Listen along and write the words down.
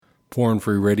Porn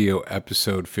Free Radio,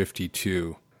 episode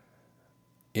 52.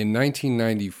 In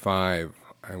 1995,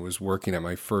 I was working at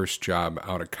my first job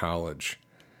out of college.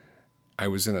 I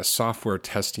was in a software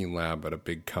testing lab at a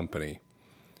big company,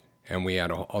 and we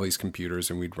had all these computers,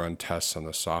 and we'd run tests on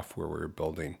the software we were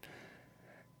building.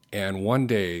 And one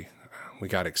day, we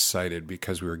got excited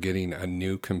because we were getting a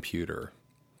new computer,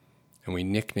 and we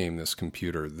nicknamed this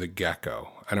computer the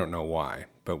Gecko. I don't know why,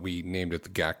 but we named it the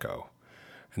Gecko.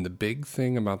 And the big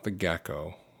thing about the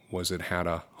Gecko was it had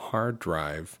a hard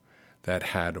drive that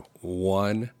had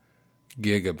 1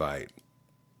 gigabyte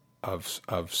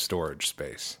of storage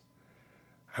space.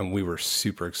 And we were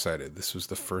super excited. This was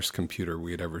the first computer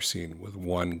we had ever seen with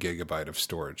 1 gigabyte of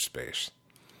storage space.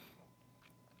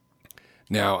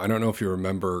 Now, I don't know if you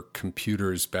remember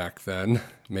computers back then.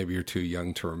 Maybe you're too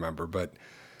young to remember, but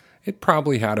it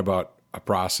probably had about a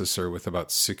processor with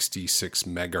about 66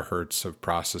 megahertz of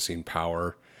processing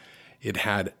power. It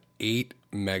had 8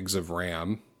 megs of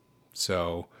RAM.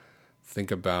 So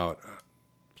think about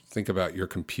your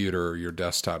computer or your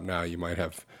desktop now. You might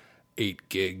have 8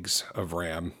 gigs of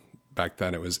RAM. Back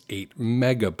then it was 8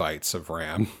 megabytes of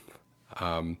RAM.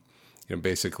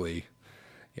 Basically,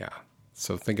 yeah.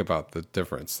 So think about the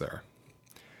difference there.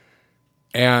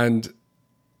 And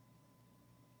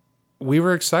we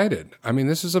were excited. I mean,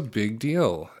 this is a big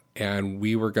deal. And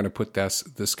we were going to put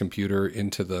this computer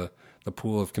into the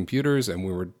pool of computers, and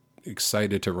we were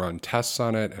excited to run tests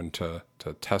on it and to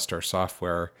test our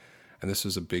software. And this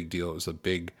was a big deal. It was a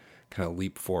big kind of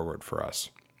leap forward for us.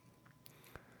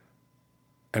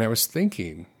 And I was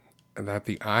thinking that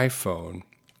the iPhone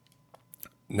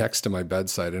next to my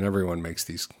bedside, and everyone makes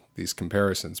these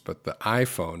comparisons, but the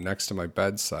iPhone next to my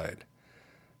bedside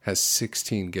has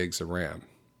 16 gigs of RAM.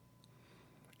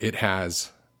 It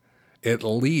has at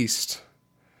least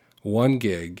 1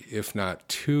 gig, if not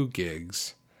 2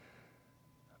 gigs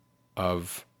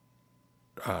of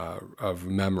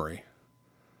memory,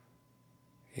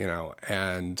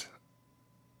 and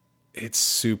it's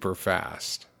super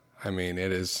fast. I mean,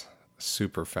 it is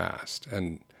super fast.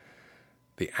 And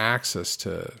the access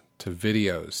to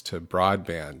videos, to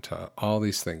broadband, to all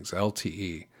these things,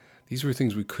 LTE, these were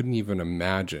things we couldn't even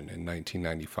imagine in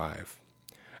 1995.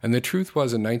 And the truth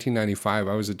was, in 1995,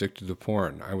 I was addicted to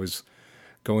porn. I was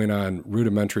going on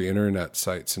rudimentary internet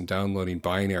sites and downloading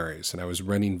binaries, and I was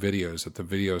renting videos at the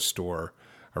video store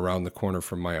around the corner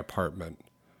from my apartment.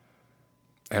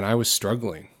 And I was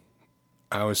struggling.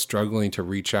 I was struggling to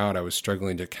reach out. I was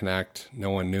struggling to connect. No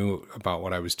one knew about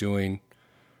what I was doing.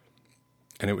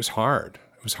 And it was hard.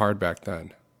 It was hard back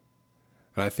then.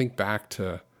 And I think about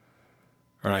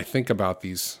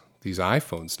these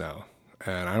iPhones now.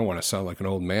 And I don't want to sound like an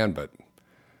old man, but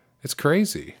it's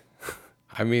crazy.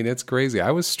 I mean, it's crazy.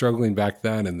 I was struggling back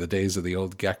then in the days of the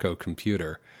old Gecko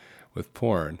computer with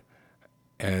porn.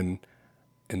 And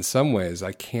in some ways,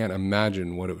 I can't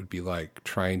imagine what it would be like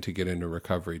trying to get into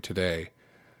recovery today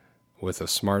with a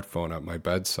smartphone at my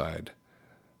bedside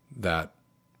that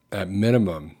at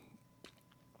minimum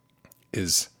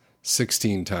is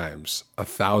 16 times,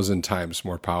 1,000 times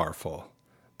more powerful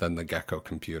than the Gecko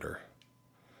computer.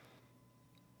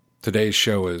 Today's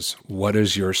show is, what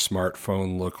does your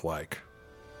smartphone look like?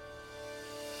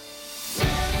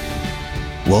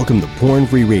 Welcome to Porn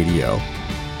Free Radio.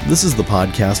 This is the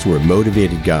podcast where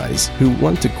motivated guys who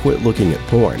want to quit looking at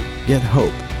porn, get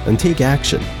hope, and take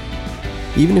action.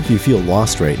 Even if you feel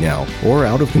lost right now or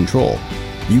out of control,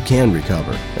 you can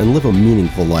recover and live a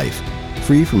meaningful life,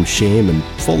 free from shame and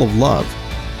full of love.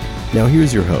 Now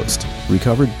here's your host,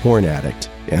 recovered porn addict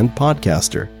and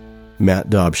podcaster, Matt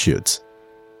Dobschutz.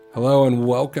 Hello and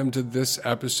welcome to this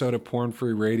episode of Porn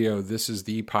Free Radio. This is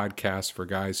the podcast for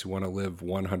guys who want to live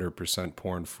 100%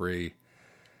 porn free.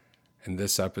 In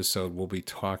this episode, we'll be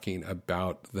talking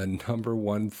about the number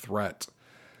one threat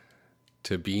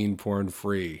to being porn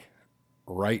free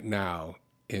right now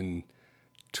in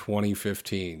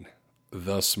 2015,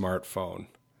 the smartphone.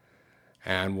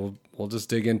 And we'll just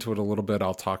dig into it a little bit.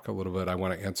 I'll talk a little bit. I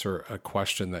want to answer a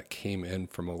question that came in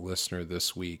from a listener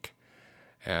this week.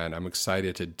 And I'm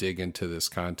excited to dig into this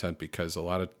content because a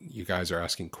lot of you guys are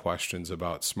asking questions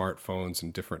about smartphones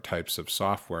and different types of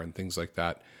software and things like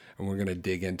that. And we're going to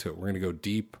dig into it. We're going to go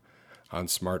deep on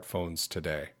smartphones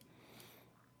today.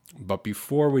 But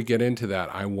before we get into that,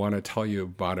 I want to tell you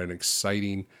about an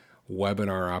exciting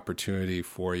webinar opportunity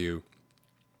for you.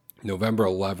 November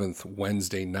 11th,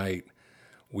 Wednesday night,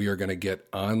 we are going to get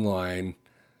online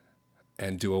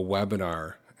and do a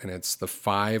webinar. And it's the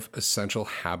 5 essential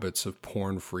habits of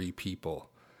porn-free people.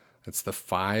 It's the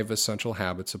 5 essential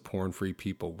habits of porn-free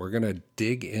people. We're going to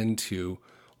dig into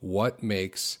what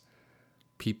makes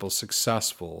people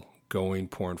successful going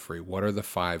porn free? What are the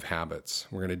 5 habits?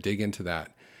 We're going to dig into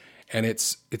that. And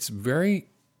it's very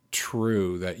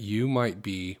true that you might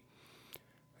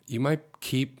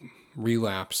keep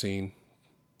relapsing.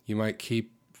 You might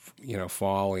keep,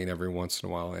 falling every once in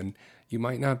a while, and you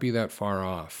might not be that far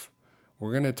off.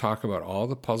 We're going to talk about all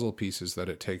the puzzle pieces that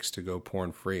it takes to go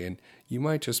porn free, and you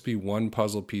might just be one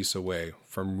puzzle piece away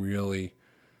from really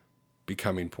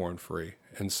becoming porn free.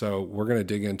 And so we're going to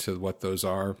dig into what those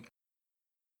are.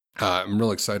 I'm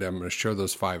really excited. I'm going to share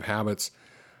those 5 habits.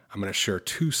 I'm going to share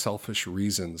 2 selfish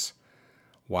reasons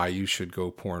why you should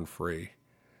go porn free.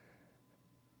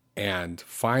 And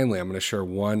finally, I'm going to share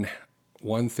one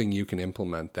thing you can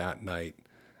implement that night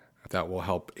that will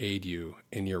help aid you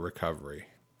in your recovery.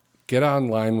 Get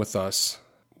online with us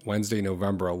Wednesday,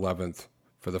 November 11th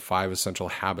for the 5 essential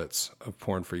habits of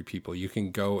porn-free people. You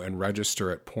can go and register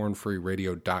at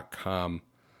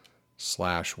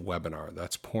pornfreeradio.com/webinar.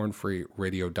 That's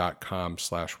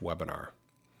pornfreeradio.com/webinar.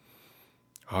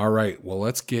 All right, well,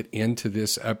 let's get into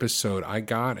this episode. I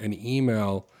got an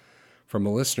email from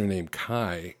a listener named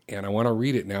Kai, and I want to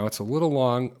read it now. It's a little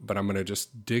long, but I'm going to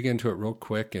just dig into it real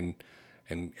quick and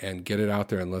get it out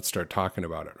there, and let's start talking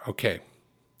about it. Okay.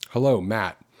 Hello,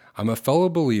 Matt. I'm a fellow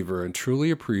believer and truly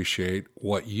appreciate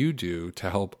what you do to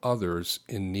help others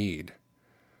in need.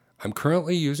 I'm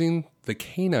currently using the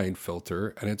K9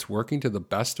 filter, and it's working to the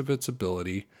best of its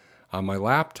ability on my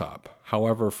laptop.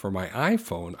 However, for my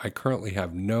iPhone, I currently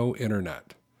have no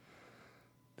internet.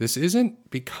 This isn't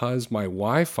because my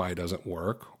Wi-Fi doesn't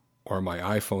work or my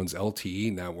iPhone's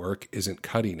LTE network isn't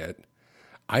cutting it.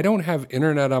 I don't have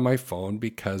internet on my phone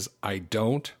because I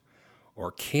don't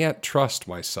or can't trust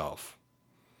myself.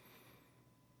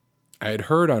 I had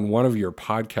heard on one of your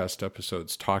podcast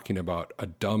episodes talking about a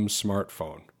dumb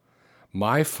smartphone.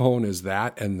 My phone is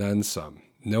that and then some.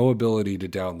 No ability to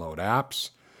download apps,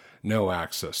 no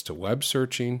access to web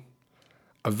searching.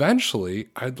 Eventually,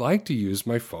 I'd like to use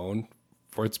my phone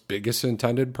for its biggest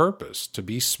intended purpose, to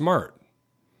be smart.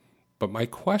 But my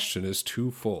question is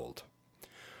twofold.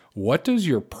 What does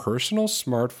your personal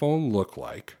smartphone look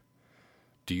like?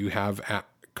 Do you have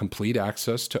complete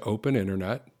access to open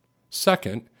internet?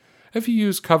 Second, if you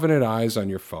use Covenant Eyes on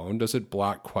your phone, does it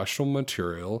block questionable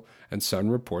material and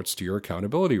send reports to your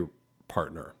accountability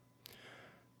partner?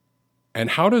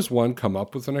 And how does one come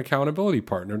up with an accountability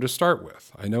partner to start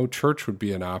with? I know church would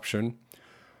be an option,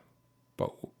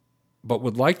 but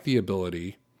would like the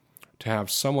ability to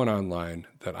have someone online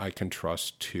that I can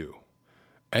trust too.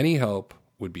 Any help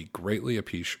would be greatly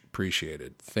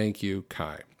appreciated. Thank you,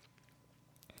 Kai.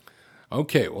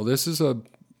 Okay, well, this is a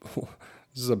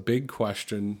big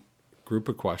question, group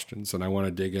of questions, and I want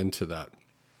to dig into that.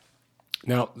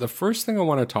 Now, the first thing I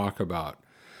want to talk about,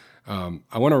 I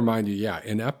want to remind you,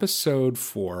 in episode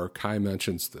 4, Kai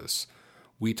mentions this.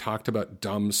 We talked about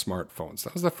dumb smartphones.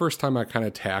 That was the first time I kind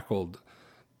of tackled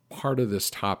part of this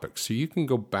topic. So you can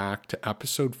go back to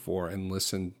episode 4 and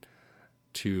listen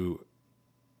to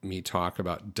me talk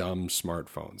about dumb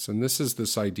smartphones. And this is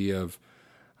this idea of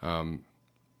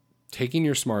taking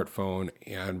your smartphone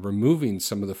and removing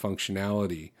some of the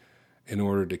functionality in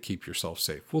order to keep yourself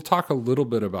safe. We'll talk a little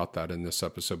bit about that in this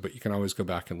episode, but you can always go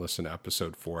back and listen to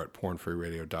episode 4 at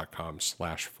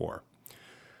pornfreeradio.com/4.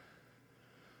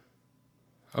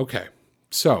 Okay,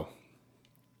 so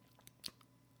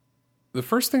the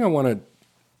first thing I want to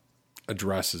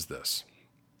address is this.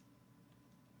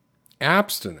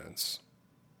 Abstinence,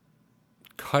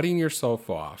 cutting yourself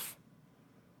off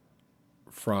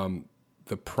from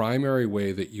the primary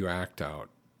way that you act out,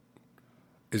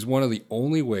 is one of the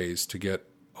only ways to get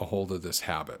a hold of this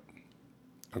habit.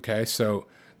 Okay, so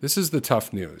this is the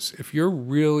tough news. If you're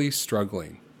really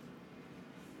struggling,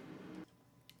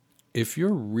 if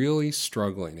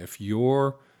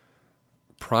your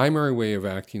primary way of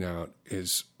acting out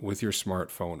is with your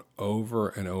smartphone over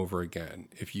and over again,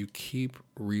 if you keep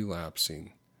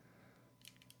relapsing,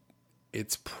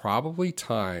 it's probably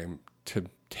time to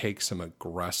take some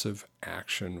aggressive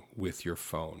action with your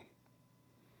phone.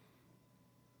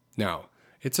 Now,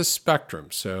 it's a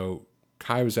spectrum. So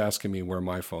Kai was asking me where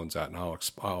my phone's at, and I'll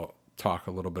talk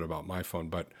a little bit about my phone,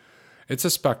 but it's a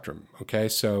spectrum. Okay,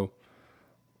 so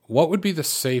what would be the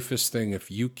safest thing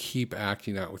if you keep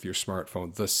acting out with your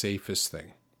smartphone? The safest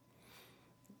thing.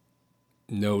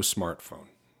 No smartphone.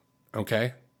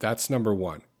 Okay? That's number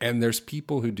one. And there's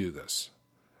people who do this.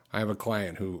 I have a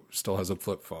client who still has a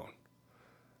flip phone,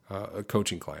 a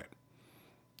coaching client.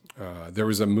 There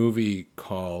was a movie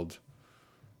called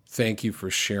Thank You for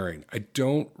Sharing. I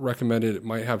don't recommend it. It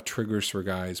might have triggers for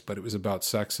guys, but it was about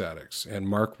sex addicts. And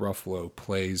Mark Ruffalo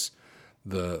plays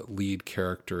the lead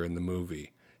character in the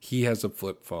movie. He has a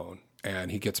flip phone,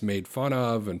 and he gets made fun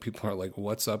of, and people are like,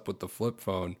 what's up with the flip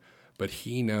phone? But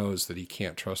he knows that he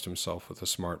can't trust himself with a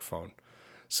smartphone.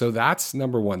 So that's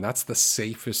number one. That's the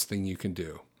safest thing you can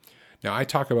do. Now, I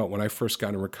talk about when I first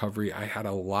got in recovery, I had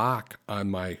a lock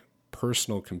on my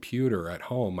personal computer at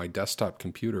home, my desktop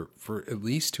computer, for at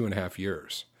least 2.5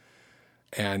 years.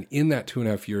 And in that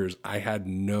 2.5 years, I had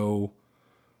no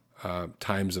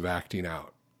times of acting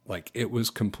out. Like, it was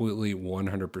completely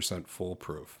 100%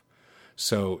 foolproof.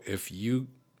 So if you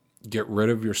get rid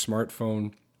of your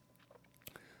smartphone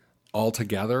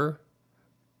altogether,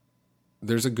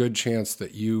 there's a good chance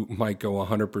that you might go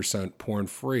 100% porn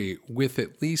free with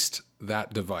at least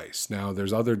that device. Now,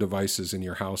 there's other devices in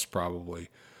your house probably,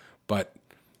 but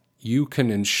you can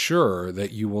ensure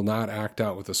that you will not act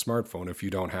out with a smartphone if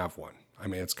you don't have one. I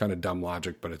mean, it's kind of dumb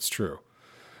logic, but it's true.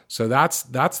 So that's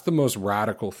the most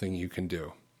radical thing you can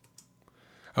do.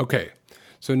 Okay,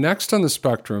 so next on the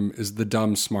spectrum is the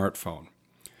dumb smartphone.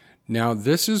 Now,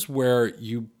 this is where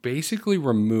you basically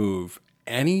remove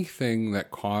anything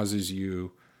that causes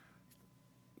you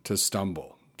to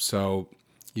stumble. So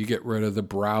you get rid of the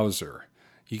browser.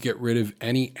 You get rid of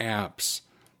any apps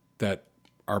that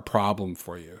are a problem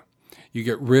for you. You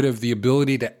get rid of the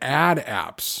ability to add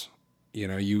apps. You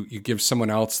know, you give someone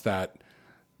else that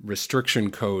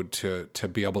restriction code to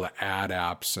be able to add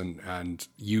apps, and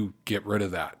you get rid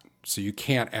of that. So you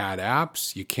can't add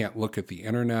apps, you can't look at the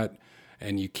internet,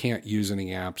 and you can't use any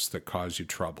apps that cause you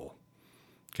trouble.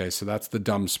 Okay, so that's the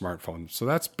dumb smartphone. So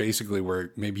that's basically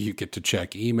where maybe you get to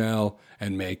check email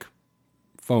and make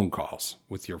phone calls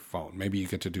with your phone. Maybe you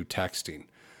get to do texting,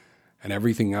 and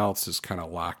everything else is kind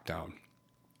of locked down.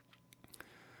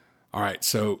 All right,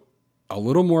 so a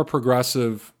little more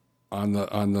progressive on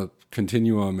the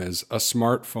continuum is a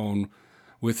smartphone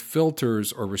with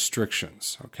filters or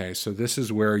restrictions. Okay, so this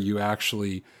is where you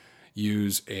actually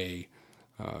use an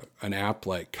app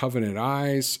like Covenant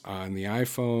Eyes on the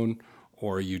iPhone,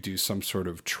 or you do some sort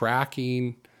of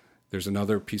tracking. There's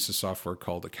another piece of software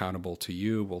called Accountable to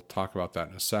You. We'll talk about that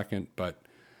in a second, but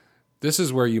this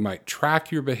is where you might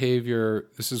track your behavior.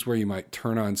 This is where you might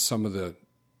turn on some of the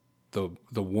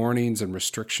warnings and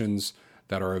restrictions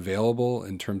that are available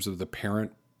in terms of the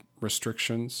parent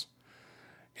restrictions.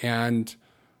 And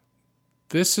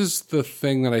this is the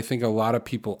thing that I think a lot of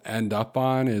people end up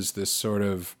on, is this sort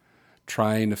of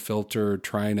trying to filter,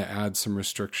 trying to add some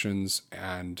restrictions.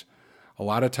 And a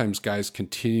lot of times guys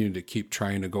continue to keep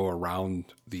trying to go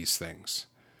around these things.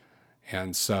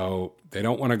 And so they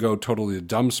don't want to go totally the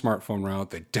dumb smartphone route.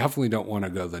 They definitely don't want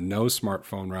to go the no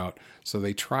smartphone route. So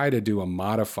they try to do a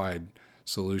modified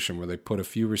solution where they put a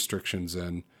few restrictions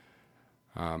in.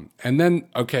 And then,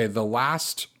 okay, the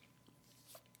last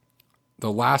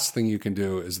thing you can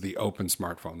do is the open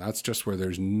smartphone. That's just where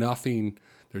there's nothing,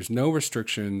 there's no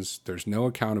restrictions, there's no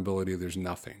accountability, there's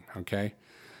nothing, okay?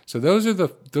 So those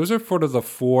are sort of the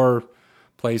four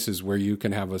places where you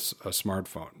can have a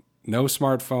smartphone. No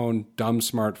smartphone, dumb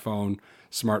smartphone,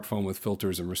 smartphone with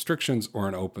filters and restrictions, or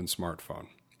an open smartphone.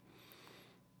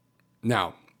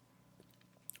 Now,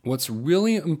 what's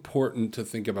really important to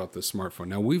think about the smartphone.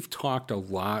 Now, we've talked a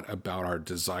lot about our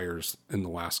desires in the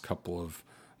last couple of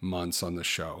months on the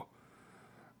show.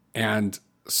 And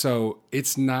so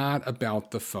it's not about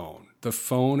the phone. The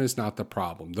phone is not the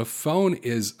problem. The phone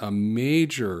is a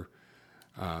major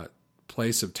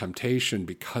place of temptation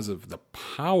because of the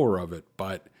power of it,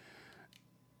 but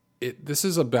this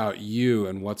is about you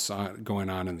and what's going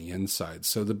on the inside.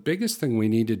 So the biggest thing we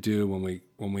need to do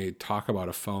when we talk about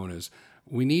a phone is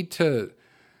we need to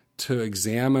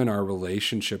examine our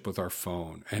relationship with our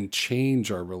phone and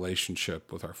change our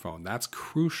relationship with our phone. That's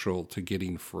crucial to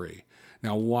getting free.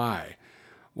 Now, why?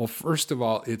 Well, first of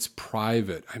all, it's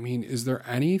private. I mean, is there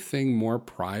anything more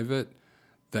private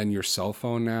than your cell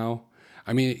phone now?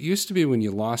 I mean, it used to be when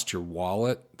you lost your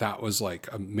wallet, that was like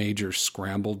a major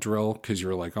scramble drill because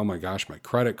you're like, oh my gosh, my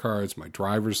credit cards, my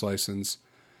driver's license.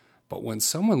 But when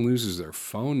someone loses their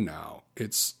phone now,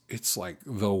 it's like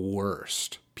the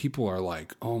worst. People are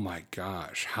like, oh my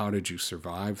gosh, how did you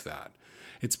survive that?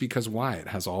 It's because why? It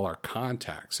has all our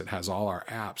contacts. It has all our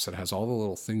apps. It has all the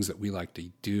little things that we like to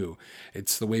do.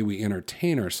 It's the way we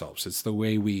entertain ourselves. It's the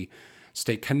way we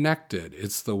stay connected.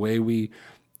 It's the way we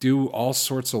do all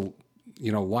sorts of,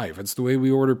 life. It's the way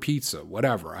we order pizza,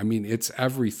 whatever. I mean, it's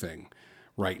everything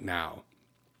right now.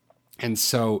 And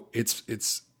so it's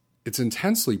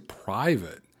intensely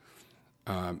private.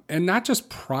 And not just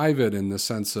private in the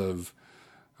sense of,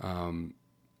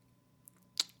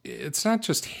 it's not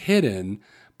just hidden,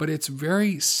 but it's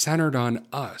very centered on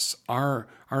us, our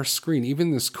screen. Even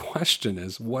this question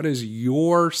is, what does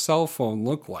your cell phone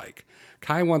look like?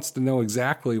 Kai wants to know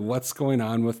exactly what's going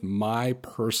on with my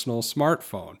personal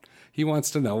smartphone. He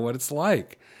wants to know what it's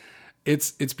like.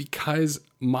 It's because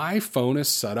my phone is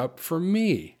set up for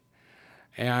me.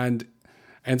 And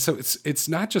so it's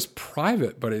not just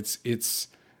private, but it's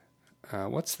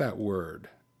what's that word?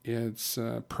 It's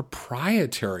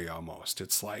proprietary almost.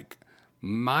 It's like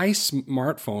my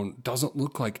smartphone doesn't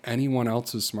look like anyone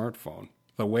else's smartphone.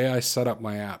 The way I set up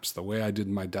my apps, the way I did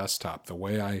my desktop,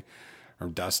 or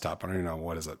desktop, I don't even know,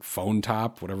 what is it? Phone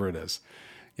top, whatever it is.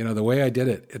 The way I did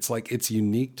it, it's like it's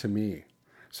unique to me.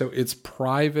 So it's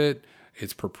private,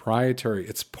 it's proprietary,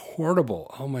 it's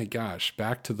portable. Oh my gosh,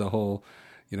 back to the whole,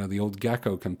 the old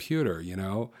Gecko computer,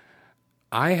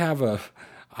 I have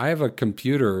a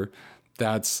computer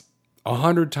that's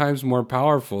 100 times more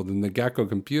powerful than the Gecko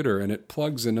computer, and it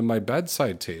plugs into my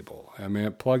bedside table. I mean,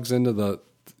 it plugs into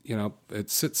it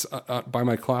sits by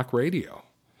my clock radio.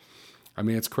 I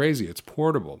mean, it's crazy. It's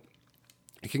portable.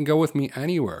 It can go with me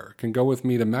anywhere. It can go with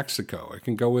me to Mexico. It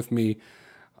can go with me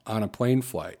on a plane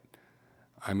flight.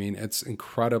 I mean, it's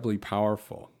incredibly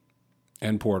powerful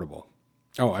and portable.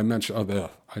 Oh,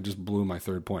 I just blew my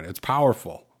third point. It's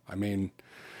powerful. I mean,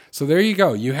 so there you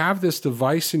go. You have this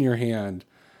device in your hand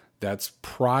that's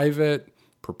private,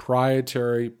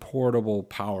 proprietary, portable,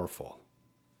 powerful.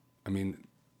 I mean,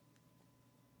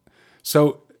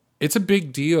 so it's a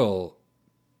big deal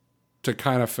to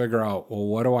kind of figure out, well,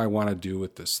 what do I want to do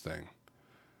with this thing?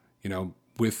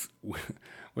 With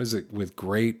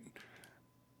great,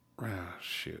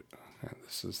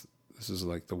 this is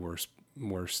like the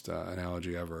worst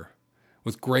analogy ever.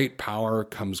 With great power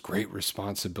comes great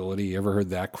responsibility. You ever heard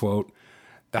that quote?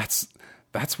 That's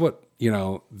what,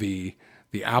 the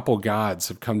Apple gods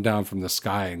have come down from the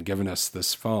sky and given us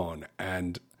this phone.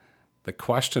 And the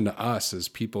question to us as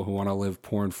people who want to live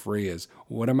porn free is,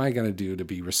 what am I going to do to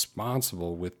be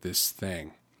responsible with this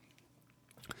thing?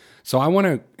 So I want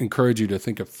to encourage you to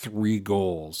think of 3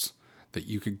 goals that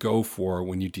you could go for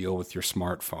when you deal with your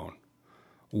smartphone.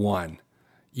 1,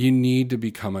 you need to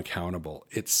become accountable.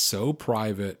 It's so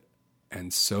private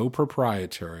and so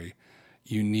proprietary.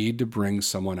 You need to bring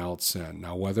someone else in.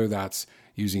 Now, whether that's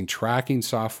using tracking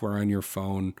software on your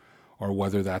phone, or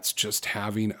whether that's just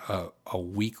having a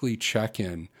weekly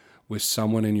check-in with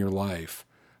someone in your life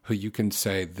who you can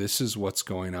say, this is what's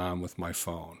going on with my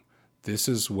phone. This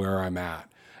is where I'm at.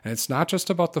 And it's not just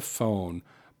about the phone,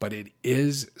 but it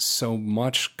is so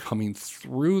much coming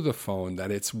through the phone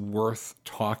that it's worth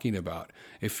talking about.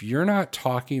 If you're not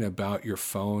talking about your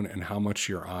phone and how much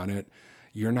you're on it,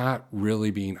 you're not really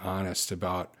being honest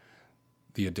about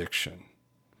the addiction.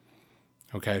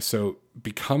 Okay, so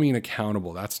becoming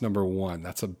accountable, that's number 1.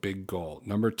 That's a big goal.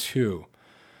 Number 2,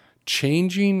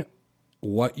 changing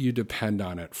what you depend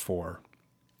on it for.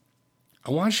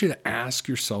 I want you to ask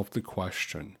yourself the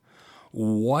question,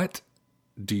 what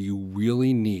do you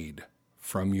really need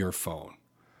from your phone?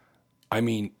 I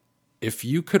mean, if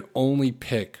you could only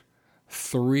pick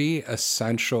 3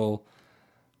 essential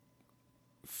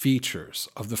features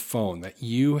of the phone that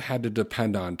you had to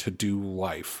depend on to do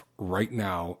life right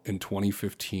now in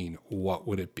 2015, what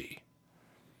would it be?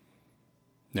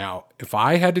 Now, if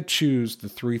I had to choose the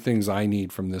 3 things I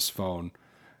need from this phone,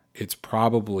 it's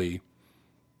probably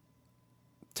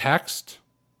text,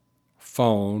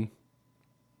 phone,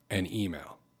 and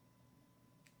email.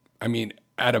 I mean,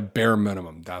 at a bare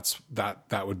minimum,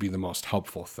 that would be the most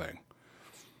helpful thing.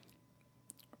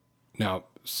 Now,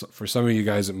 for some of you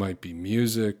guys, it might be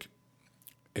music.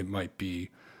 It might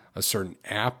be a certain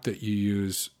app that you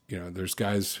use. There's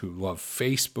guys who love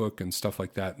Facebook and stuff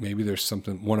like that. Maybe there's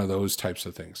one of those types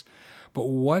of things. But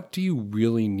what do you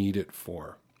really need it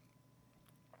for?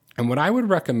 And what I would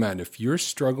recommend, if you're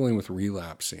struggling with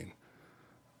relapsing,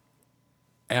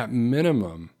 at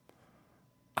minimum,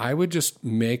 I would just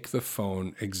make the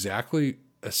phone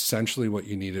essentially what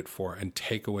you need it for and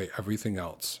take away everything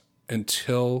else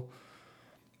until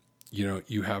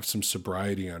you have some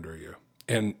sobriety under you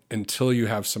and until you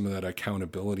have some of that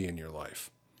accountability in your life,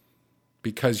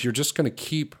 because you're just going to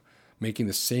keep making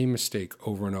the same mistake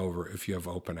over and over if you have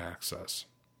open access.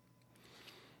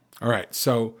 All right.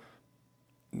 So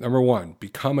number 1,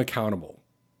 become accountable.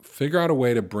 Figure out a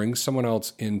way to bring someone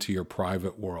else into your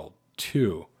private world.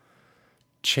 2,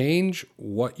 change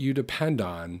what you depend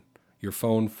on your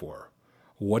phone for.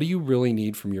 What do you really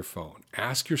need from your phone?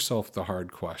 Ask yourself the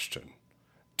hard question.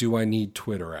 Do I need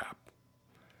Twitter app?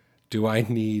 Do I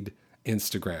need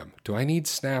Instagram? Do I need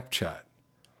Snapchat?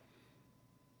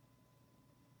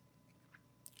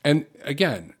 And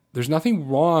again, there's nothing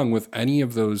wrong with any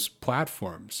of those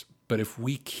platforms. But if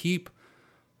we keep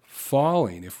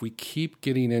falling, if we keep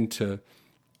getting into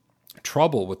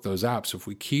trouble with those apps, if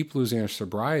we keep losing our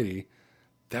sobriety,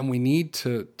 then we need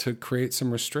to create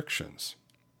some restrictions.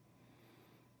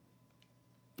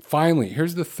 Finally,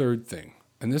 here's the third thing,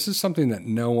 and this is something that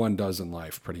no one does in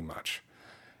life pretty much.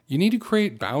 You need to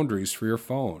create boundaries for your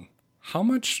phone. How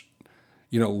much,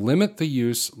 limit the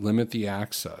use, limit the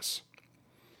access.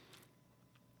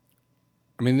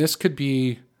 I mean, this could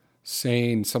be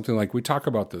saying something like, we talk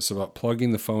about this, about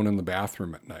plugging the phone in the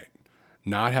bathroom at night,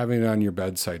 not having it on your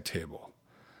bedside table,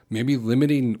 maybe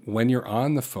limiting when you're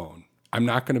on the phone. I'm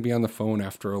not going to be on the phone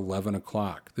after 11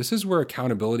 o'clock. This is where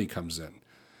accountability comes in.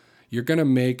 You're going to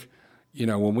make,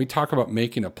 when we talk about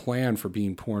making a plan for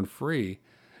being porn free,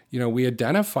 we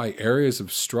identify areas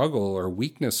of struggle or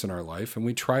weakness in our life, and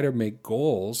we try to make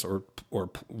goals or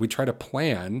we try to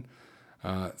plan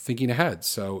thinking ahead.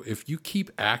 So if you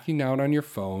keep acting out on your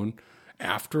phone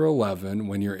after 11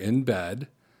 when you're in bed,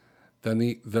 then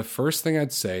the first thing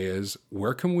I'd say is,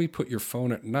 where can we put your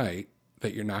phone at night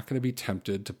that you're not going to be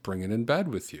tempted to bring it in bed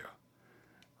with you,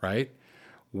 right?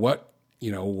 What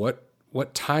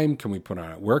time can we put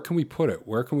on it? Where can we put it?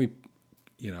 Where can we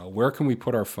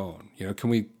put our phone? Can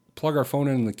we plug our phone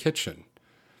in the kitchen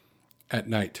at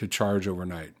night to charge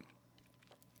overnight?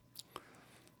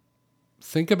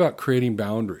 Think about creating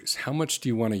boundaries. How much do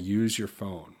you want to use your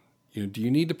phone? Do you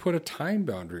need to put a time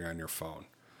boundary on your phone?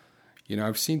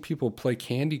 I've seen people play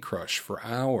Candy Crush for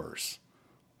hours.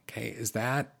 Okay, does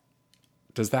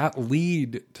that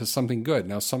lead to something good?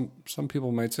 Now, some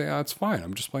people might say, it's fine,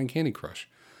 I'm just playing Candy Crush.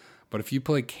 But if you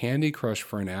play Candy Crush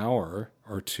for an hour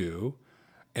or two,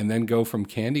 and then go from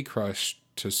Candy Crush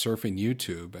to surfing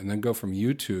YouTube, and then go from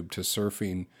YouTube to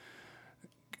surfing,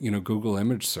 Google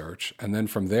image search, and then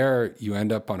from there you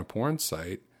end up on a porn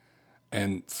site,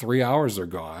 and 3 hours are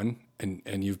gone,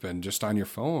 and you've been just on your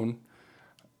phone,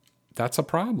 that's a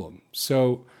problem.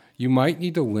 So you might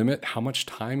need to limit how much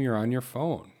time you're on your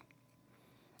phone.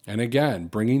 And again,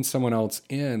 bringing someone else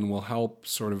in will help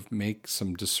sort of make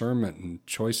some discernment and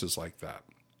choices like that.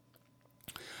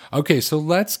 Okay, so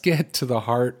let's get to the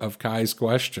heart of Kai's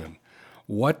question.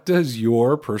 What does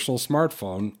your personal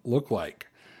smartphone look like?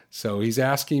 So he's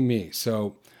asking me.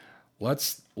 So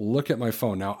let's look at my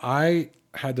phone. Now, I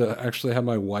had to actually have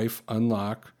my wife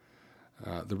unlock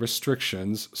the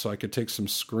restrictions so I could take some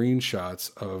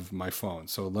screenshots of my phone.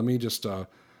 So let me just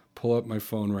pull up my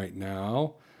phone right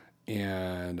now,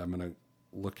 and I'm going to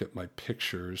look at my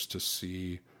pictures to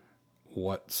see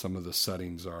what some of the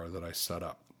settings are that I set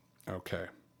up. Okay.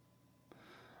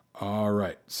 All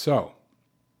right. So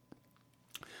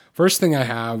first thing I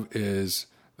have is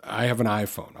I have an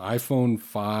iPhone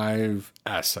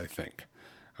 5S, I think.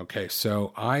 Okay.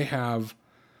 So I have,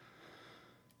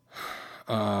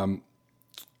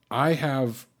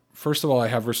 first of all, I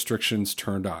have restrictions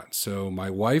turned on. So my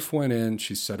wife went in,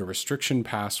 she set a restriction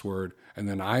password, and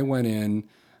then I went in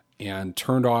and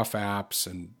turned off apps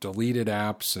and deleted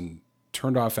apps and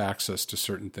turned off access to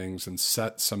certain things and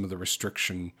set some of the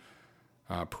restriction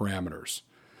parameters.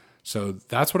 So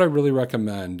that's what I really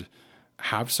recommend.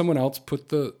 Have someone else put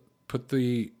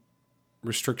the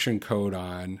restriction code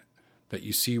on that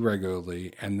you see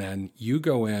regularly, and then you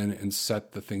go in and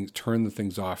turn the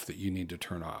things off that you need to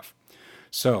turn off.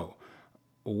 So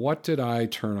what did I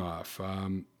turn off?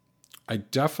 I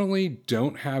definitely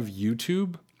don't have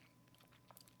YouTube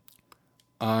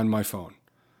on my phone.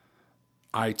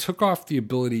 I took off the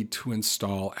ability to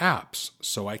install apps,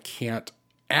 so I can't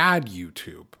add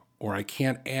YouTube, or I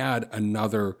can't add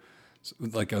another,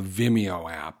 like a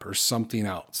Vimeo app or something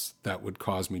else that would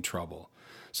cause me trouble.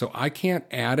 So I can't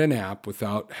add an app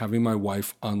without having my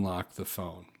wife unlock the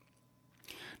phone.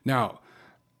 Now,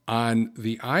 on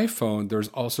the iPhone, there's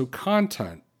also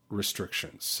content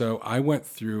restrictions. So I went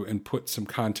through and put some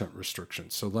content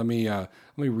restrictions. So let me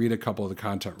read a couple of the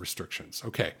content restrictions.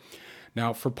 Okay.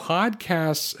 Now, for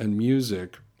podcasts and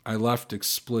music, I left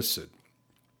explicit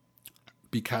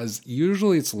because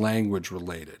usually it's language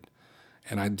related.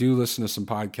 And I do listen to some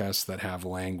podcasts that have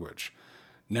language.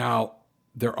 Now,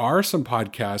 there are some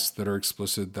podcasts that are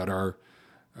explicit that are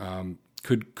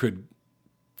could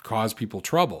cause people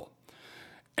trouble.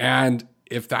 And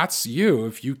if that's you,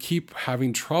 if you keep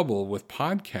having trouble with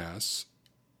podcasts,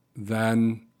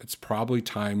 then it's probably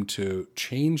time to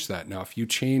change that. Now, if you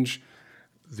change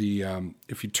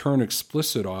if you turn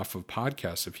explicit off of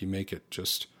podcasts, if you make it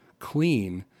just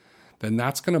clean, then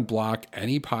that's going to block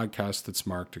any podcast that's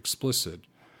marked explicit.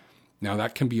 Now,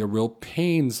 that can be a real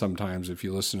pain sometimes if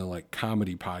you listen to like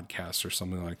comedy podcasts or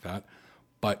something like that,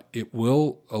 but it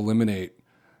will eliminate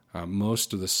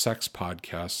most of the sex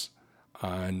podcasts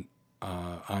on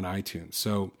iTunes.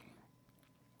 So,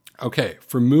 okay,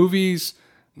 for movies,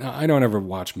 now I don't ever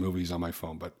watch movies on my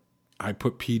phone, but I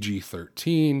put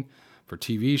PG-13. For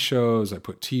TV shows, I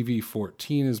put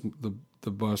TV-14 is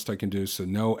the most I can do, so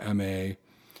no MA.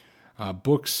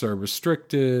 Books are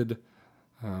restricted.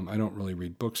 I don't really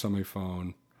read books on my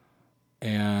phone.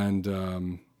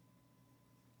 And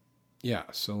yeah,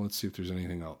 so let's see if there's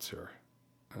anything else here.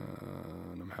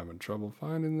 And I'm having trouble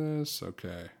finding this.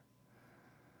 Okay.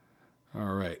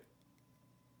 All right.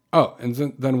 Oh, and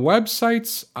then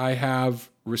websites I have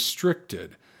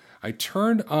restricted. I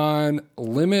turned on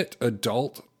limit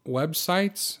adult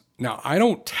websites. Now, I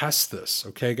don't test this,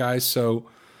 okay, guys? So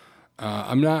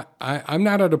I'm not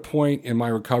at a point in my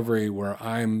recovery where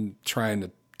I'm trying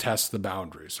to test the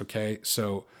boundaries, okay?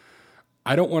 So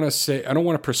I don't want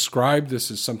to prescribe this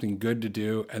as something good to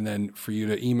do and then for you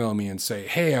to email me and say,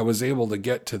 hey, I was able to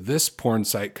get to this porn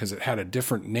site because it had a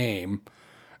different name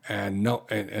and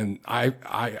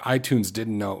iTunes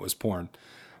didn't know it was porn.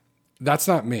 That's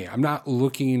not me. I'm not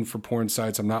looking for porn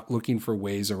sites. I'm not looking for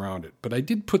ways around it. But I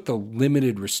did put the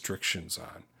limited restrictions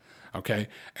on. Okay.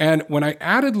 And when I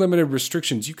added limited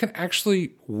restrictions, you can actually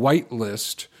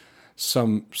whitelist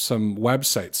some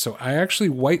websites. So I actually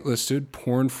whitelisted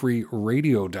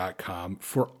pornfreeradio.com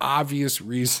for obvious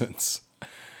reasons.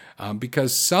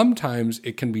 Because sometimes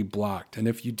it can be blocked. And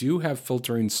if you do have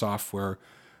filtering software,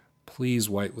 please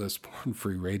whitelist Porn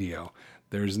Free Radio.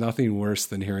 There's nothing worse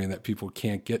than hearing that people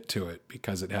can't get to it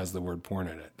because it has the word porn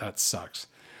in it. That sucks.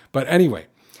 But anyway,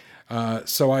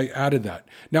 so I added that.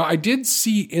 Now, I did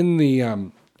see in the,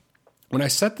 when I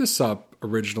set this up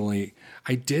originally,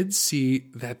 I did see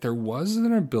that there was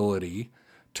an ability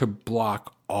to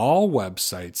block all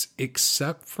websites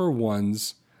except for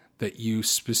ones that you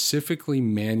specifically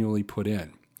manually put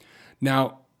in.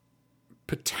 Now,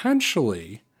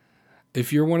 potentially,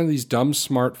 if you're one of these dumb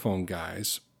smartphone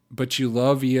guys, but you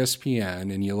love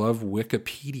ESPN and you love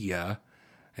Wikipedia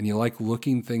and you like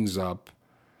looking things up,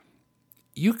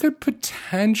 you could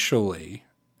potentially,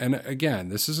 and again,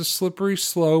 this is a slippery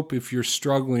slope if you're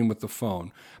struggling with the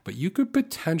phone, but you could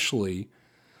potentially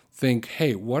think,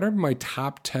 hey, what are my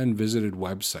top 10 visited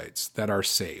websites that are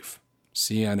safe?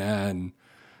 CNN,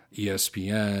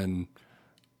 ESPN,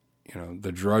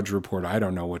 the Drudge Report. I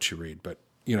don't know what you read, but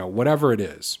whatever it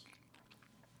is,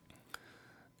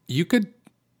 you could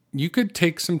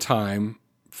take some time,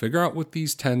 figure out what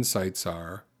these 10 sites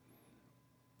are,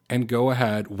 and go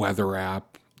ahead, weather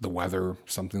app, the weather,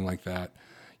 something like that.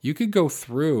 You could go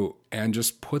through and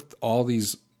just put all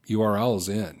these URLs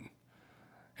in,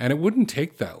 and it wouldn't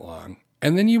take that long.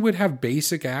 And then you would have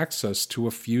basic access to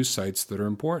a few sites that are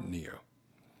important to you.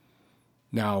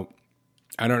 Now,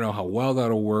 I don't know how well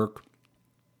that'll work,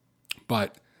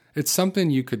 but it's something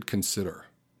you could consider.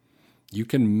 You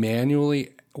can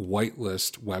manually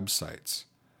whitelist websites.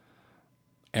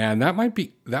 And that might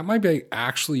be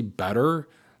actually better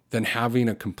than having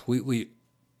a completely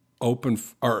open,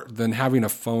 or than having a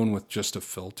phone with just a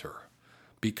filter,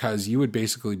 because you would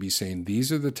basically be saying,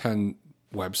 these are the 10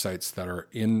 websites that are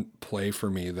in play for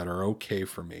me, that are okay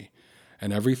for me,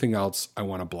 and everything else I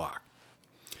want to block.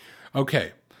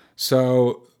 Okay,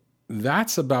 so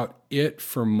that's about it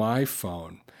for my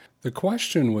phone. The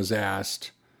question was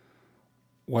asked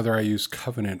whether I use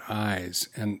Covenant Eyes,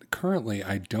 and currently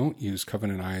I don't use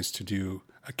Covenant Eyes to do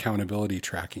accountability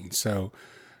tracking. So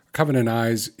Covenant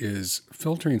Eyes is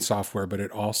filtering software, but it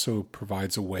also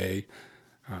provides a way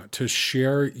to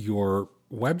share your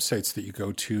websites that you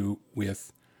go to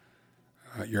with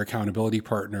your accountability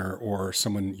partner or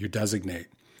someone you designate.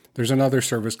 There's another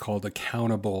service called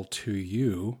Accountable to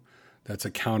You. That's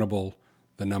accountable,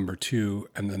 the number 2,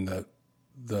 and then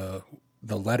the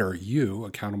letter U,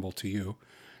 accountable to you,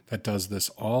 that does this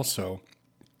also.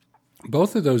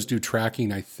 Both of those do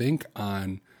tracking, I think,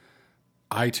 on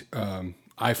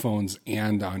iPhones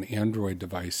and on Android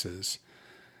devices.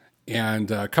 And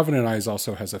Covenant Eyes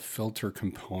also has a filter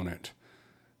component.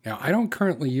 Now, I don't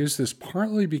currently use this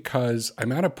partly because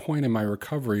I'm at a point in my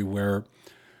recovery where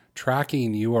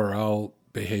tracking URL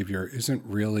behavior isn't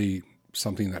really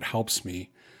something that helps me.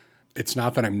 It's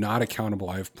not that I'm not accountable.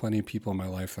 I have plenty of people in my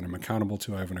life that I'm accountable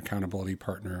to. I have an accountability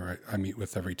partner I meet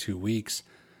with every 2 weeks.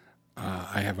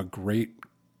 I have a great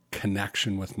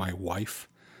connection with my wife,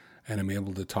 and I'm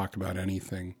able to talk about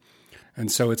anything.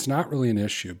 And so it's not really an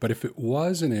issue. But if it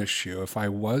was an issue, if I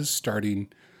was starting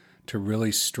to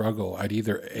really struggle, I'd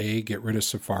either A, get rid of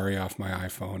Safari off my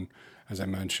iPhone, as I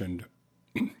mentioned,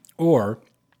 or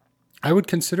I would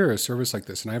consider a service like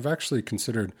this. And I've actually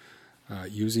considered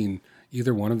using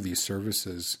either one of these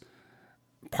services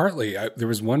partly, there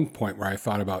was one point where I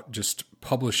thought about just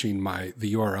publishing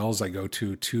the URLs I go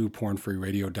to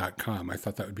pornfreeradio.com. I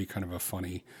thought that would be kind of a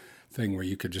funny thing where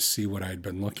you could just see what I'd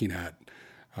been looking at.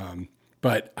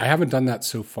 But I haven't done that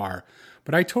so far.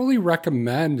 But I totally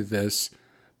recommend this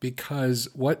because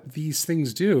what these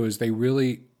things do is they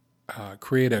really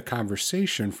create a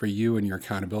conversation for you and your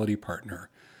accountability partner.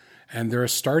 And they're a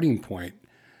starting point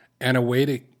and a way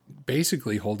to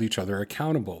basically hold each other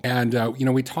accountable. And,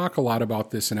 we talk a lot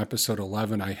about this in episode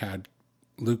 11. I had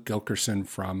Luke Gilkerson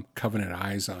from Covenant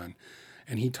Eyes on,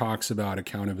 and he talks about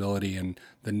accountability and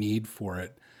the need for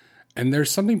it. And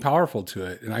there's something powerful to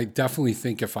it. And I definitely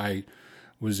think if I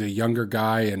was a younger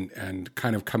guy and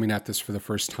kind of coming at this for the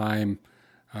first time,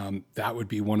 that would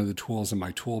be one of the tools in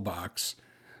my toolbox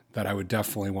that I would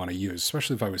definitely want to use,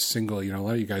 especially if I was single. A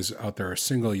lot of you guys out there are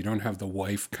single. You don't have the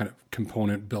wife kind of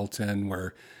component built in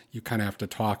where you kind of have to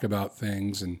talk about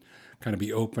things and kind of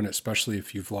be open, especially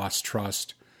if you've lost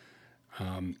trust.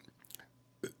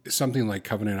 Something like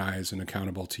Covenant Eyes and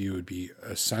Accountable to You would be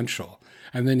essential.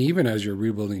 And then even as you're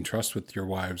rebuilding trust with your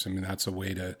wives, that's a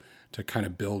way to kind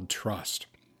of build trust.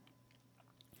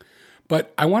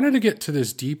 But I wanted to get to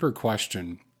this deeper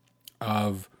question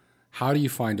of how do you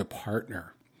find a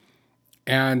partner?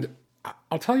 And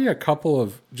I'll tell you a couple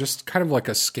of just kind of like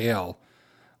a scale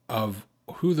of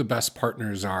who the best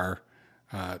partners are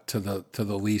to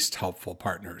the least helpful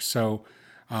partners. So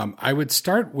I would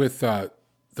start with the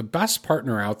best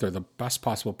partner out there. The best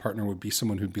possible partner would be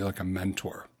someone who'd be like a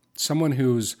mentor, someone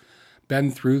who's been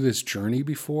through this journey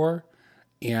before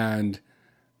and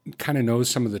kind of knows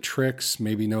some of the tricks,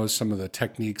 maybe knows some of the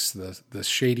techniques, the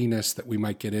shadiness that we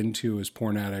might get into as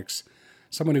porn addicts,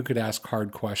 someone who could ask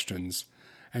hard questions,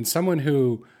 and someone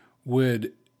who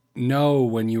would know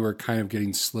when you were kind of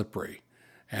getting slippery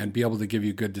and be able to give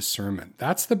you good discernment.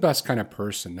 That's the best kind of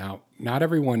person. Now, not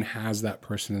everyone has that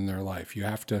person in their life. You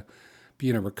have to be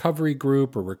in a recovery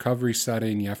group or recovery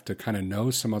setting. You have to kind of know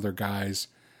some other guys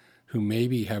who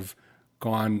maybe have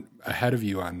gone ahead of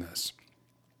you on this.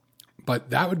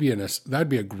 But that would be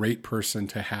a great person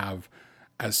to have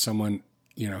as someone,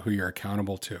 who you're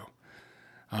accountable to.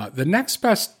 The next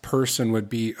best person would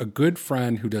be a good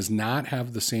friend who does not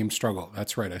have the same struggle.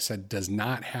 That's right. I said does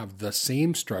not have the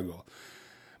same struggle,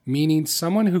 meaning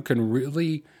someone who can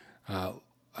really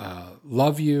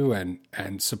love you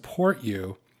and support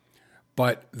you,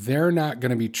 but they're not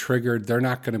going to be triggered. They're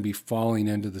not going to be falling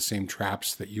into the same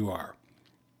traps that you are.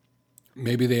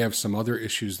 Maybe they have some other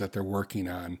issues that they're working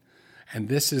on, and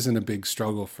this isn't a big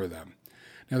struggle for them.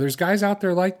 Now, there's guys out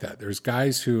there like that. There's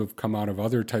guys who have come out of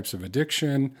other types of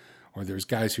addiction, or there's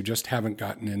guys who just haven't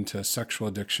gotten into sexual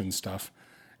addiction stuff,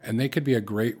 and they could be a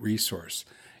great resource.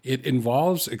 It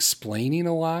involves explaining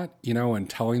a lot, and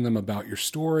telling them about your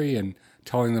story and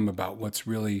telling them about what's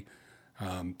really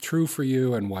true for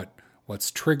you and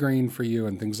what's triggering for you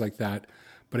and things like that.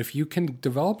 But if you can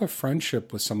develop a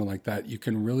friendship with someone like that, you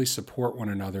can really support one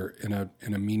another in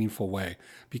a meaningful way,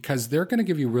 because they're going to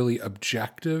give you really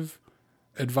objective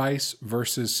advice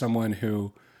versus someone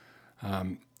who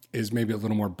is maybe a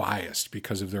little more biased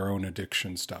because of their own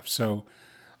addiction stuff. So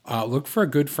look for a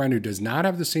good friend who does not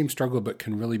have the same struggle but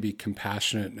can really be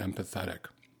compassionate and empathetic.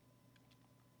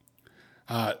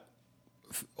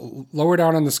 Lower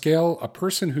down on the scale, a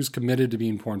person who's committed to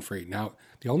being porn-free. Now,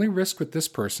 the only risk with this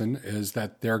person is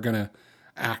that they're going to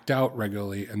act out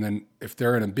regularly, and then if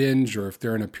they're in a binge or if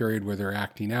they're in a period where they're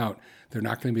acting out, they're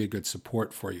not going to be a good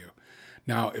support for you.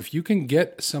 Now, if you can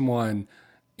get someone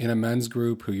in a men's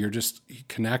group who you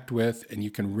connect with and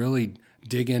you can really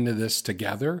dig into this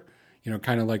together,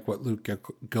 kind of like what Luke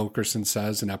Gilkerson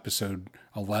says in episode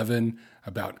 11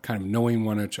 about kind of knowing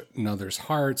one another's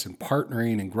hearts and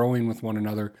partnering and growing with one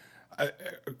another,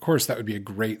 of course, that would be a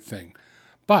great thing.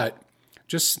 But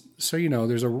just so you know,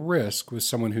 there's a risk with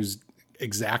someone who's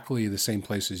exactly the same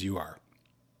place as you are.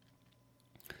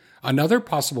 Another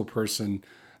possible person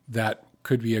that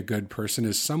could be a good person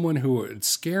is someone who would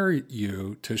scare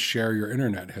you to share your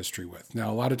internet history with.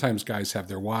 Now, a lot of times guys have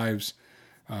their wives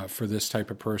for this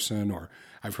type of person, or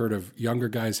I've heard of younger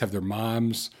guys have their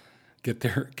moms get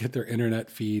their internet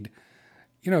feed.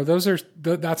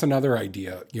 That's another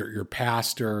idea. Your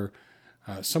pastor,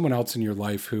 someone else in your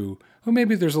life who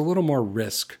maybe there's a little more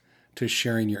risk to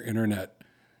sharing your internet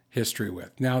history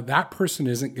with. Now, that person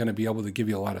isn't going to be able to give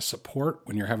you a lot of support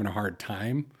when you're having a hard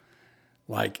time.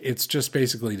 Like, it's just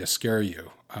basically to scare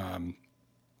you. And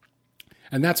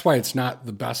that's why it's not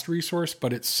the best resource,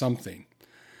 but it's something.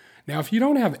 Now, if you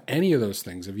don't have any of those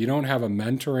things, if you don't have a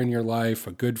mentor in your life,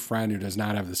 a good friend who does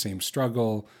not have the same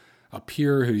struggle, a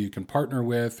peer who you can partner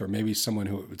with, or maybe someone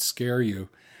who would scare you,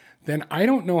 then I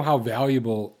don't know how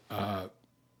valuable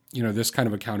this kind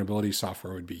of accountability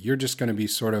software would be. You're just going to be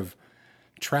sort of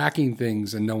tracking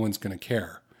things and no one's going to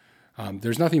care.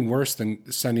 There's nothing worse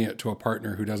than sending it to a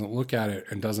partner who doesn't look at it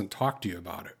and doesn't talk to you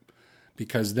about it,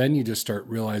 because then you just start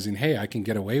realizing, hey, I can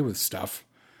get away with stuff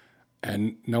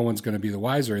and no one's going to be the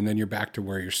wiser. And then you're back to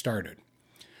where you started.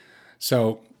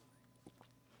 So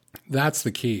that's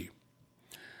the key.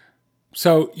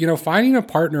 So, finding a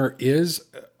partner is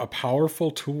a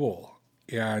powerful tool.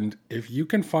 And if you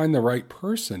can find the right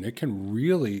person, it can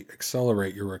really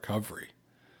accelerate your recovery.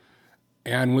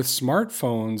 And with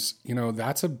smartphones,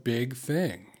 that's a big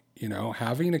thing,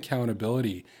 having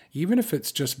accountability, even if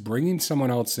it's just bringing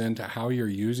someone else into how you're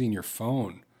using your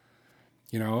phone.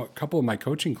 A couple of my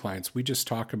coaching clients, we just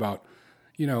talk about,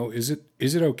 is it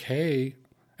okay?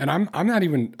 And I'm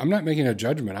not making a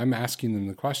judgment. I'm asking them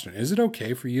the question, is it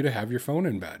okay for you to have your phone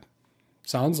in bed?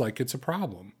 Sounds like it's a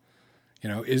problem.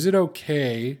 Is it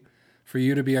okay for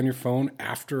you to be on your phone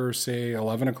after, say,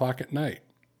 11 o'clock at night?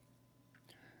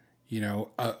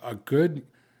 A good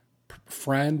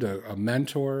friend, a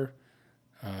mentor,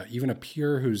 even a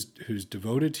peer who's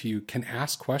devoted to you can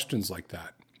ask questions like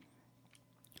that.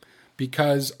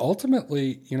 Because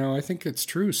ultimately, I think it's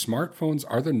true. Smartphones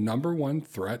are the number one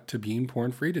threat to being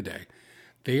porn-free today.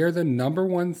 They are the number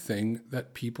one thing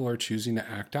that people are choosing to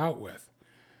act out with.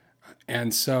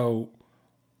 And so,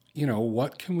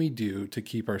 what can we do to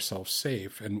keep ourselves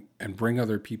safe and bring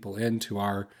other people into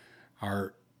our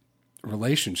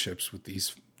relationships with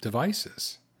these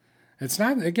devices? It's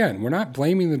not, again, we're not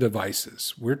blaming the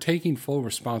devices. We're taking full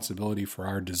responsibility for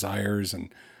our desires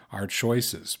and our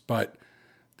choices. But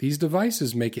these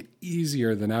devices make it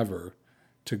easier than ever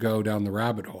to go down the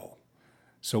rabbit hole.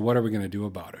 So what are we going to do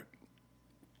about it?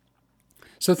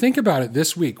 So think about it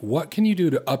this week. What can you do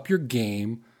to up your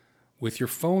game with your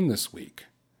phone this week?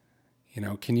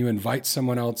 Can you invite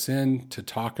someone else in to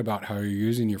talk about how you're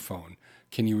using your phone?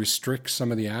 Can you restrict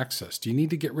some of the access? Do you need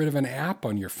to get rid of an app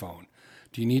on your phone?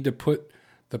 Do you need to put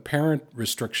the parent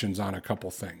restrictions on a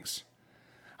couple things?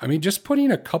 Just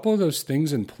putting a couple of those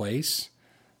things in place,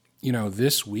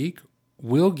 this week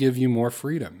will give you more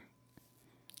freedom.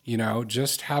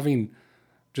 Just having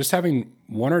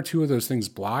one or two of those things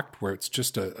blocked where it's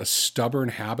just a stubborn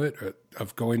habit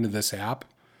of going to this app,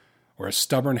 or a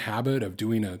stubborn habit of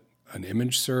doing an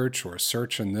image search or a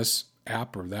search in this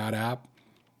app or that app,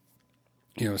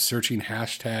 searching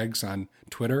hashtags on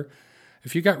Twitter.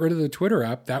 If you got rid of the Twitter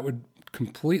app, that would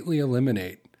completely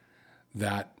eliminate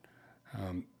that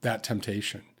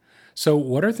temptation. So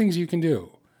what are things you can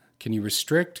do? Can you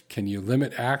restrict? Can you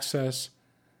limit access?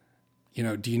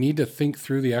 Do you need to think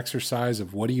through the exercise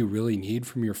of what do you really need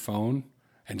from your phone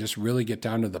and just really get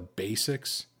down to the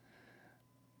basics?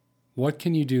 What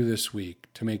can you do this week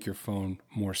to make your phone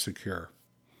more secure?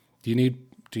 Do you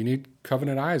need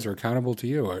Covenant Eyes or Accountable to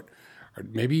You? Or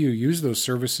maybe you use those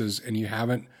services and you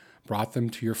haven't brought them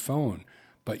to your phone,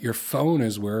 but your phone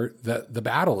is where the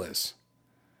battle is,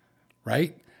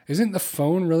 right? Isn't the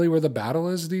phone really where the battle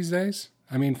is these days?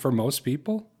 For most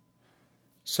people.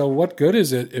 So what good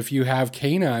is it if you have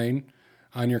K9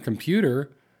 on your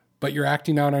computer, but you're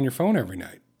acting out on your phone every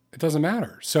night? It doesn't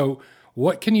matter. So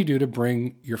what can you do to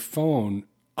bring your phone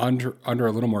under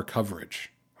a little more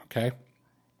coverage? Okay.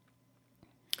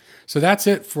 So that's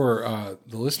it for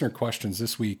the listener questions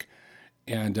this week.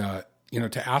 And,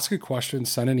 to ask a question,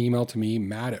 send an email to me,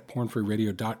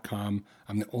 matt@pornfreeradio.com.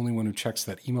 I'm the only one who checks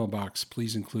that email box.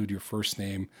 Please include your first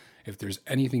name. If there's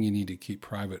anything you need to keep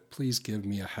private, please give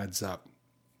me a heads up.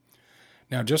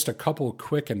 Now, just a couple of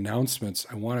quick announcements.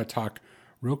 I want to talk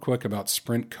real quick about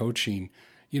Sprint coaching.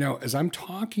 As I'm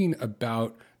talking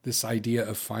about this idea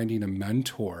of finding a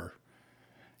mentor,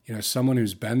 someone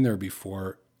who's been there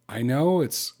before, I know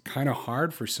it's kind of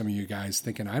hard for some of you guys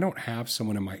thinking, I don't have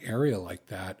someone in my area like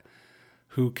that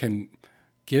who can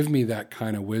give me that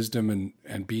kind of wisdom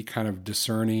and be kind of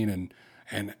discerning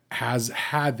and has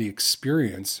had the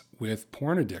experience with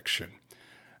porn addiction.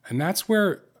 And that's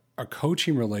where a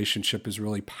coaching relationship is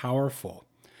really powerful.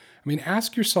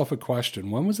 Ask yourself a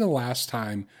question. When was the last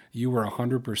time you were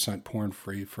 100% porn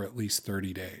free for at least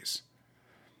 30 days?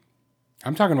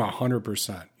 I'm talking about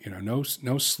 100%,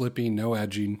 no slipping, no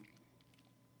edging.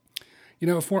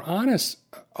 If we're honest,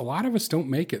 a lot of us don't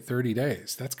make it 30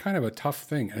 days. That's kind of a tough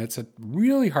thing. And it's a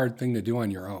really hard thing to do on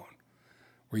your own,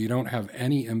 where you don't have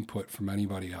any input from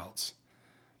anybody else.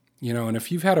 And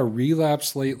if you've had a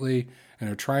relapse lately and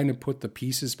are trying to put the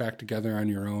pieces back together on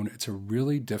your own, it's a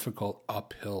really difficult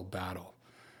uphill battle.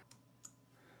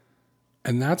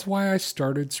 And that's why I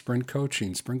started Sprint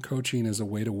Coaching. Sprint Coaching is a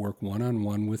way to work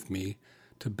one-on-one with me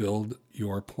to build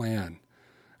your plan.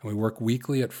 And we work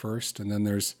weekly at first, and then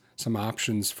there's some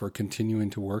options for continuing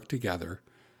to work together.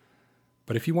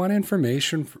 But if you want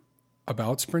information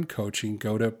about Sprint Coaching,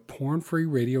 go to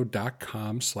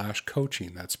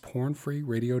pornfreeradio.com/coaching. That's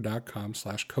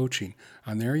pornfreeradio.com/coaching.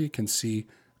 On there you can see a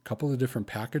couple of different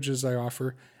packages I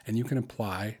offer, and you can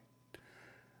apply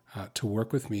to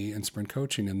work with me in Sprint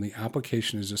Coaching. And the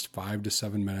application is just 5 to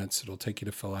 7 minutes. It'll take you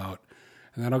to fill out.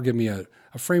 And that'll give me a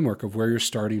framework of where you're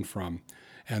starting from.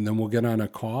 And then we'll get on a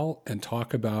call and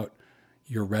talk about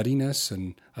your readiness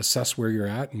and assess where you're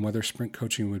at and whether Sprint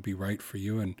Coaching would be right for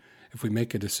you. And if we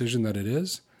make a decision that it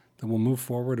is, then we'll move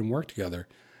forward and work together.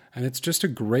 And it's just a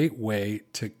great way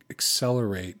to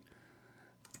accelerate.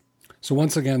 So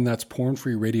once again, that's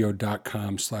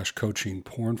pornfreeradio.com/coaching,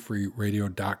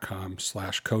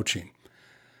 pornfreeradio.com/coaching.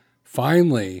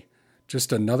 Finally,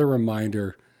 just another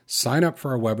reminder, sign up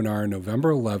for our webinar November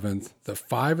 11th, The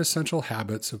 5 Essential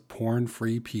Habits of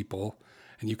Porn-Free People.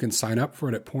 And you can sign up for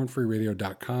it at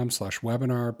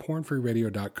pornfreeradio.com/webinar,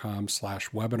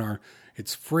 pornfreeradio.com/webinar.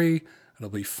 It's free. It'll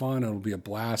be fun. It'll be a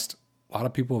blast. A lot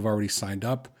of people have already signed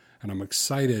up, and I'm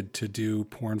excited to do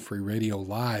Porn Free Radio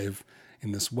live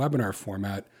in this webinar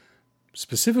format,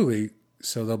 specifically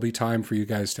so there'll be time for you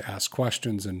guys to ask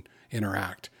questions and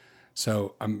interact.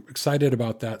 So I'm excited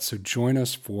about that. So join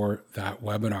us for that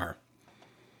webinar.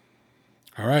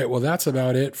 All right. Well, that's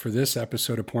about it for this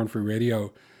episode of Porn Free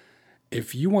Radio.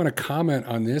 If you want to comment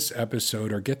on this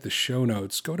episode or get the show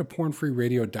notes, go to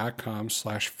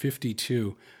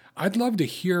pornfreeradio.com/52. I'd love to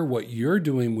hear what you're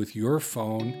doing with your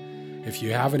phone. If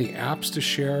you have any apps to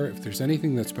share, if there's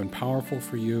anything that's been powerful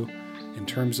for you in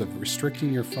terms of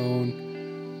restricting your phone,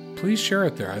 please share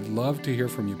it there. I'd love to hear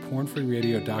from you.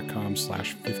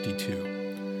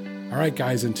 pornfreeradio.com/52. All right,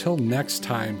 guys, until next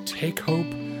time, take hope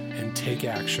and take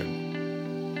action.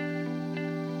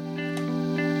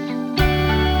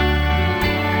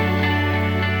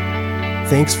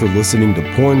 Thanks for listening to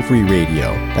Porn Free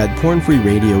Radio at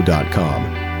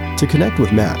pornfreeradio.com. To connect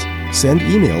with Matt, send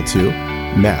email to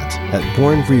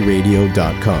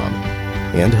matt@pornfreeradio.com.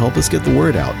 And help us get the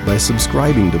word out by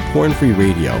subscribing to Porn Free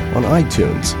Radio on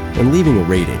iTunes and leaving a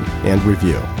rating and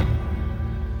review.